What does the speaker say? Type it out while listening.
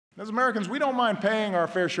As Americans, we don't mind paying our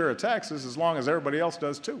fair share of taxes as long as everybody else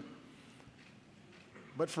does too.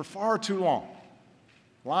 But for far too long,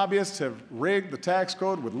 lobbyists have rigged the tax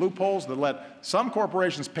code with loopholes that let some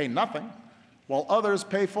corporations pay nothing while others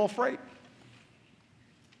pay full freight.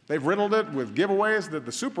 They've riddled it with giveaways that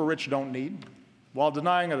the super rich don't need while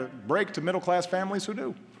denying a break to middle-class families who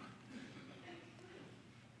do.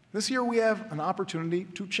 This year we have an opportunity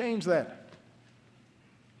to change that.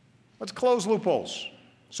 Let's close loopholes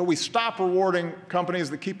so we stop rewarding companies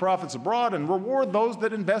that keep profits abroad and reward those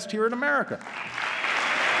that invest here in America.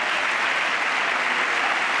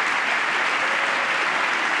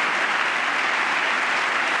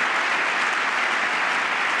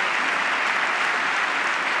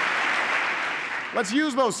 Let's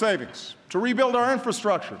use those savings to rebuild our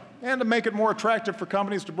infrastructure and to make it more attractive for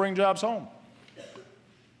companies to bring jobs home.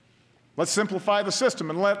 Let's simplify the system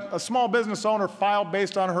and let a small business owner file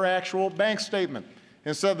based on her actual bank statement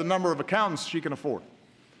instead of the number of accountants she can afford.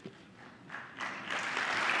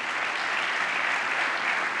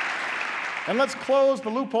 And let's close the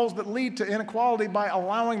loopholes that lead to inequality by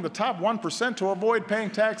allowing the top 1% to avoid paying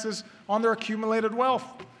taxes on their accumulated wealth.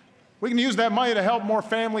 We can use that money to help more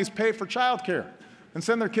families pay for child care and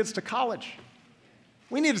send their kids to college.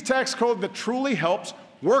 We need a tax code that truly helps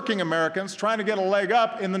working Americans trying to get a leg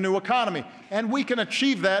up in the new economy, and we can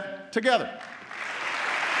achieve that together.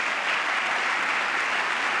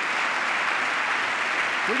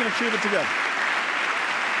 We can achieve it together.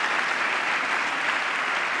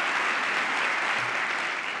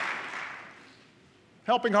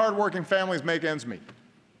 Helping hardworking families make ends meet,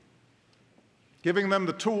 giving them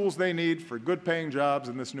the tools they need for good-paying jobs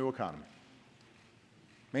in this new economy,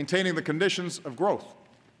 maintaining the conditions of growth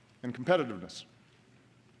and competitiveness.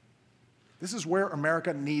 This is where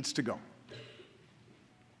America needs to go.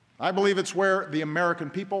 I believe it's where the American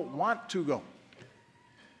people want to go.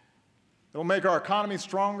 It'll make our economy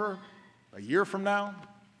stronger a year from now,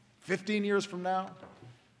 15 years from now,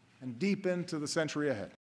 and deep into the century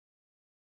ahead.